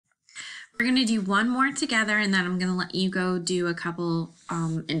We're going to do one more together, and then I'm going to let you go do a couple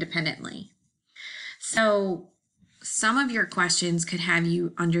independently. So some of your questions could have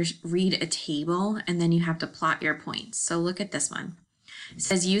you read a table, and then you have to plot your points. So look at this one. It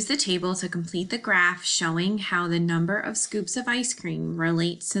says use the table to complete the graph showing how the number of scoops of ice cream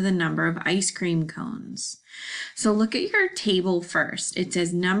relates to the number of ice cream cones. So look at your table first. It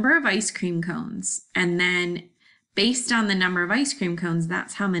says number of ice cream cones, and then based on the number of ice cream cones,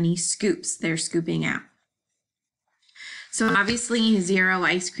 that's how many scoops they're scooping out. So obviously 0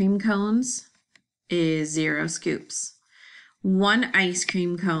 ice cream cones is 0 scoops. 1 ice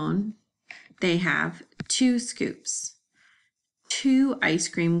cream cone, they have 2 scoops. 2 ice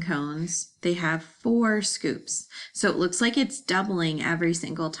cream cones, they have 4 scoops. So it looks like it's doubling every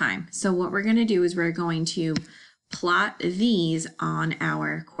single time. So what we're going to do is we're going to plot these on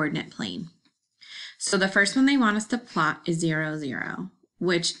our coordinate plane. So the first one they want us to plot is 0, 0,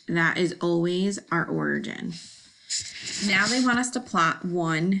 which that is always our origin. Now they want us to plot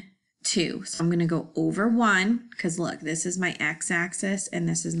 1, 2. So I'm going to go over 1 because look, this is my x-axis and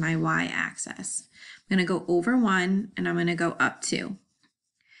this is my y-axis. I'm going to go over 1 and I'm going to go up 2.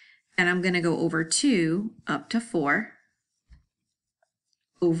 And I'm going to go over 2 up to 4,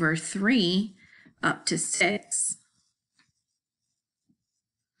 over 3 up to 6,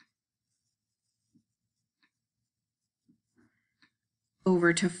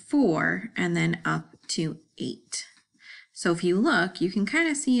 over to 4, and then up to 8. So if you look, you can kind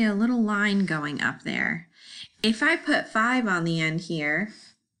of see a little line going up there. If I put 5 on the end here,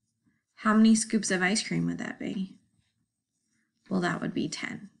 how many scoops of ice cream would that be? Well, that would be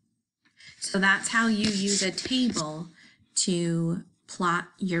 10. So that's how you use a table to plot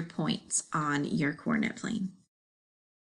your points on your coordinate plane.